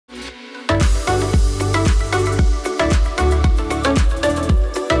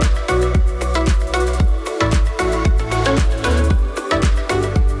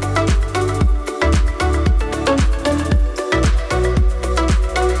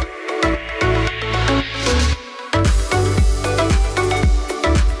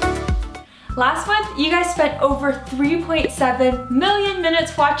You guys spent over 3.7 million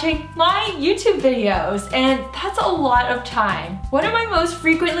minutes watching my YouTube videos, and that's a lot of time. One of my most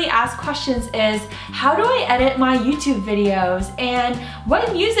frequently asked questions is, how do I edit my YouTube videos, and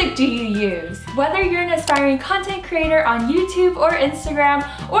what music do you use? Whether you're an aspiring content creator on YouTube or Instagram,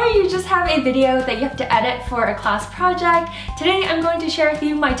 or you just have a video that you have to edit for a class project, today I'm going to share with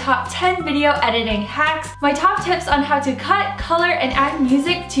you my top 10 video editing hacks, my top tips on how to cut, color, and add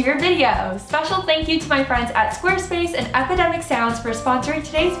music to your videos. Special thank you to my friends at Squarespace and Epidemic Sounds for sponsoring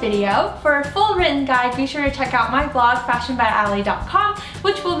today's video. For a full written guide, be sure to check out my blog, FashionByAlly.com,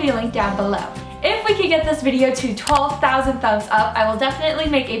 which will be linked down below. If we could get this video to 12,000 thumbs up, I will definitely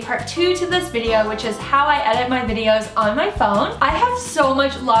make a part 2 to this video, which is how I edit my videos on my phone. I have so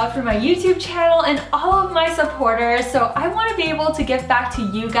much love for my YouTube channel and all of my supporters, so I want to be able to give back to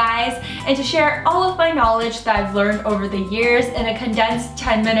you guys and to share all of my knowledge that I've learned over the years in a condensed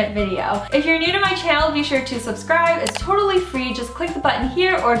 10-minute video. If you're new to my channel, be sure to subscribe. It's totally free. Just click the button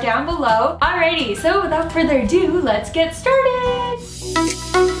here or down below. Alrighty, so without further ado, let's get started!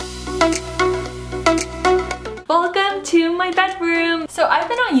 Welcome to my bedroom! So I've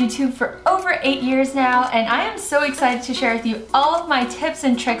been on YouTube for over 8 years now, and I am so excited to share with you all of my tips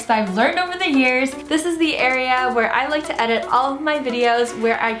and tricks that I've learned over the years. This is the area where I like to edit all of my videos,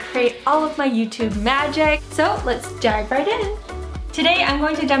 where I create all of my YouTube magic. So let's dive right in. Today I'm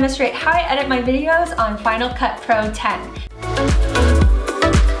going to demonstrate how I edit my videos on Final Cut Pro 10.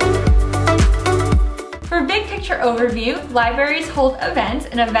 For big picture overview, libraries hold events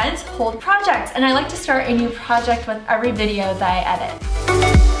and events hold projects, and I like to start a new project with every video that I edit.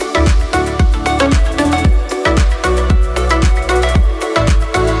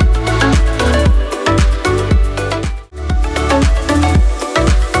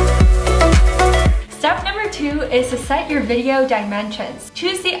 Is to set your video dimensions.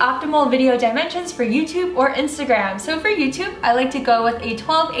 Choose the optimal video dimensions for YouTube or Instagram. So for YouTube, I like to go with a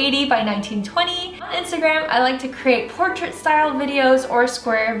 1280 by 1920. On Instagram, I like to create portrait style videos or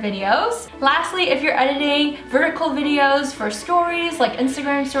square videos. Lastly, if you're editing vertical videos for stories like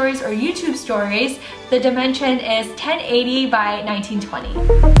Instagram stories or YouTube stories, the dimension is 1080 by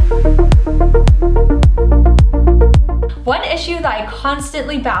 1920. One issue that I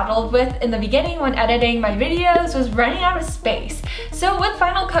constantly battled with in the beginning when editing my videos was running out of space. So with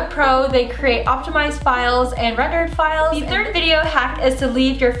Final Cut Pro, they create optimized files and rendered files. The third video hack is to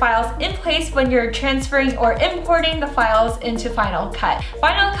leave your files in place when you're transferring or importing the files into Final Cut.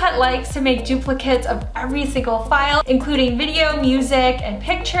 Final Cut likes to make duplicates of every single file, including video, music, and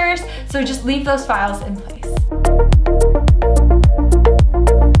pictures, so just leave those files in place.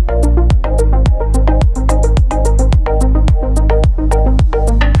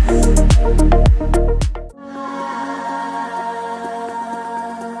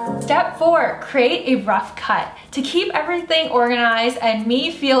 Step 4, create a rough cut. To keep everything organized and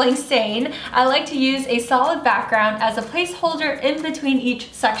me feeling sane, I like to use a solid background as a placeholder in between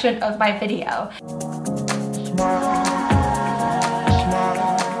each section of my video.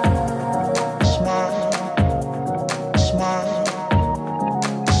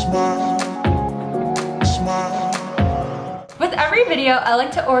 With every video, I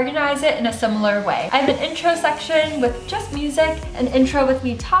like to organize it in a similar way. I have an intro section with just music, an intro with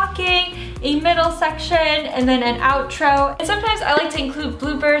me talking, a middle section, and then an outro. And sometimes I like to include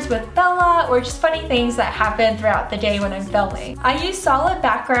bloopers with Bella or just funny things that happen throughout the day when I'm filming. I use solid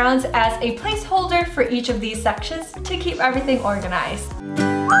backgrounds as a placeholder for each of these sections to keep everything organized.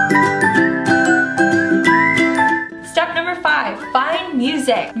 Step number 5, find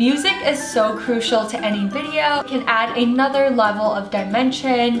music. Music is so crucial to any video. It can add another level of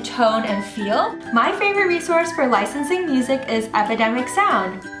dimension, tone, and feel. My favorite resource for licensing music is Epidemic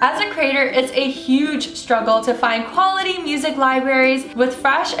Sound. As a creator, it's a huge struggle to find quality music libraries with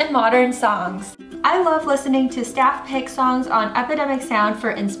fresh and modern songs. I love listening to staff pick songs on Epidemic Sound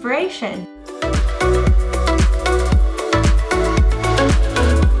for inspiration.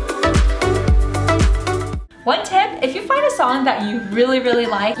 One tip, if you find a song that you really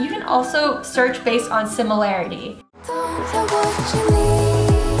like, you can also search based on similarity.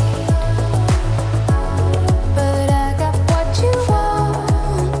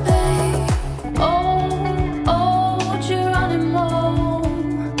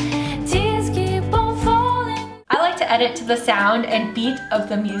 Edit to the sound and beat of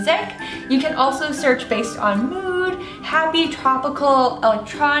the music. You can also search based on mood, happy, tropical,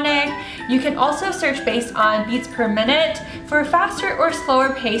 electronic. You can also search based on beats per minute for faster or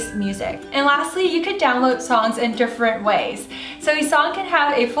slower paced music. And lastly, you could download songs in different ways. so a song can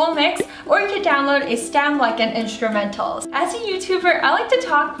have a full mix, or you can download a stem like an instrumentals. As a YouTuber, I like to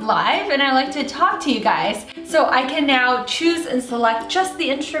talk live and I like to talk to you guys. So I can now choose and select just the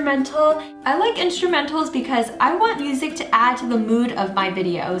instrumental. I like instrumentals because I want music to add to the mood of my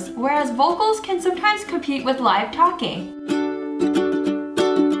videos, whereas vocals can sometimes compete with live talking.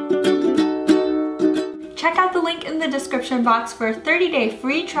 Check out the link in the description box for a 30-day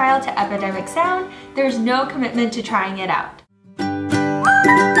free trial to Epidemic Sound. There's no commitment to trying it out.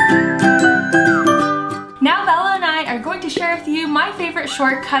 Now Bella and I are going to share with you my favorite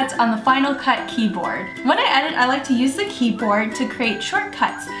shortcuts on the Final Cut keyboard. When I edit, I like to use the keyboard to create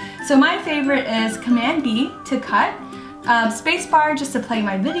shortcuts. So my favorite is Command B to cut, spacebar just to play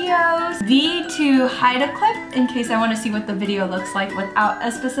my videos, V to hide a clip in case I want to see what the video looks like without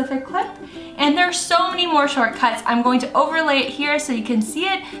a specific clip. And there's so many more shortcuts. I'm going to overlay it here so you can see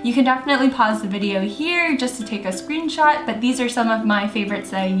it. You can definitely pause the video here just to take a screenshot, but these are some of my favorites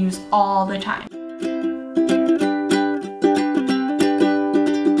that I use all the time.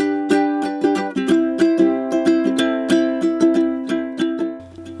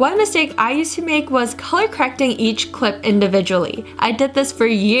 One mistake I used to make was color correcting each clip individually. I did this for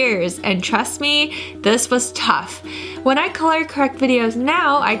years, and trust me, this was tough. When I color correct videos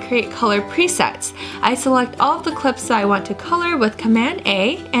now, I create color presets. I select all of the clips that I want to color with Command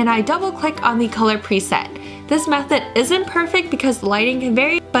A, and I double click on the color preset. This method isn't perfect because lighting can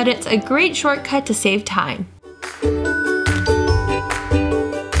vary, but it's a great shortcut to save time.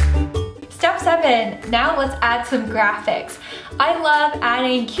 Step 7, now let's add some graphics. I love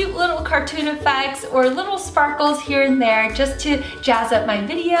adding cute little cartoon effects or little sparkles here and there just to jazz up my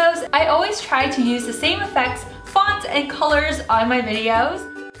videos. I always try to use the same effects, fonts, and colors on my videos.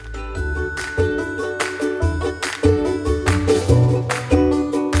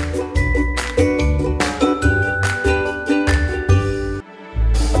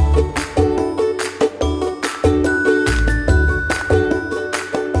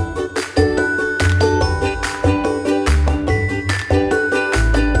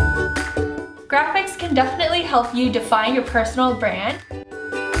 Graphics can definitely help you define your personal brand.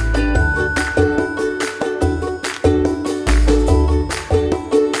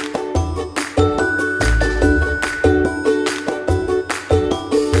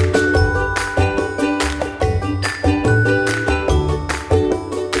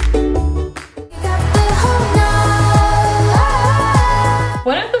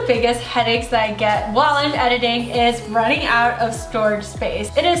 One of the biggest headaches that I get while I'm editing is running out of storage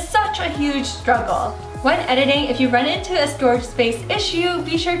space. It is such a huge struggle. When editing, if you run into a storage space issue,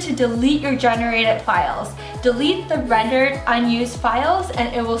 be sure to delete your generated files. Delete the rendered unused files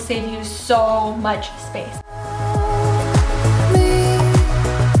and it will save you so much space.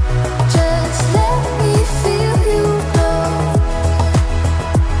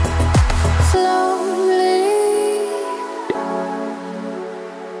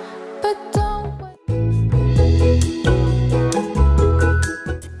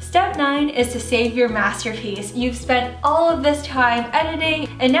 Is to save your masterpiece. You've spent all of this time editing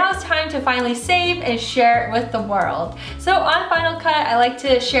and now it's time to finally save and share it with the world. So on Final Cut, I like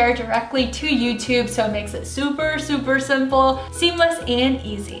to share directly to YouTube so it makes it super simple, seamless, and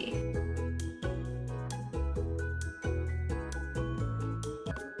easy.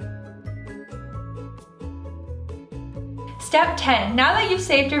 Step 10, now that you've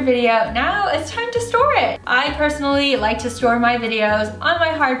saved your video, now it's time to store it. I personally like to store my videos on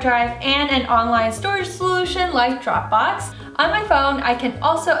my hard drive and an online storage solution like Dropbox. On my phone, I can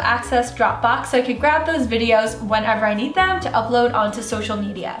also access Dropbox so I can grab those videos whenever I need them to upload onto social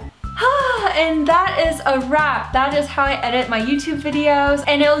media. And that is a wrap. That is how I edit my YouTube videos,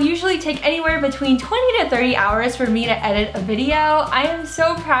 and it'll usually take anywhere between 20 to 30 hours for me to edit a video. I am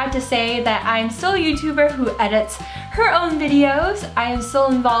so proud to say that I'm still a YouTuber who edits her own videos. I am still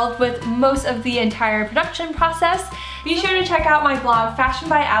involved with most of the entire production process. Be sure to check out my blog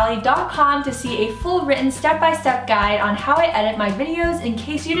FashionByAlly.com to see a full written step-by-step guide on how I edit my videos in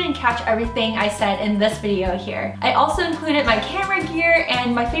case you didn't catch everything I said in this video here. I also included my camera gear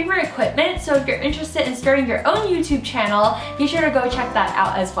and my favorite equipment, so if you're interested in starting your own YouTube channel, be sure to go check that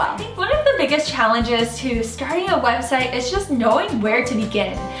out as well. I think one of the biggest challenges to starting a website is just knowing where to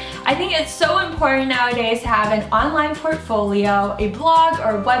begin. I think it's so important nowadays to have an online portfolio, a blog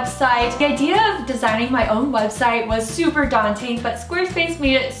or website. The idea of designing my own website was super daunting, but Squarespace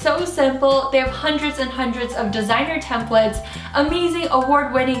made it so simple. They have hundreds and hundreds of designer templates, amazing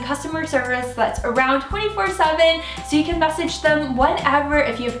award-winning customer service that's around 24/7, so you can message them whenever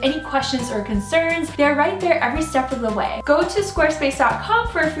if you have any questions or concerns. They're right there every step of the way. Go to squarespace.com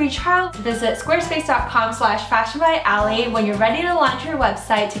for a free trial. Visit squarespace.com/FashionByAlly when you're ready to launch your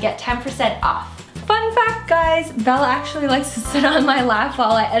website to get 10% off. Fun fact, guys, Bella actually likes to sit on my lap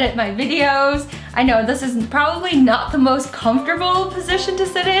while I edit my videos. I know this is probably not the most comfortable position to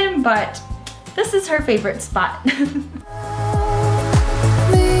sit in, but this is her favorite spot.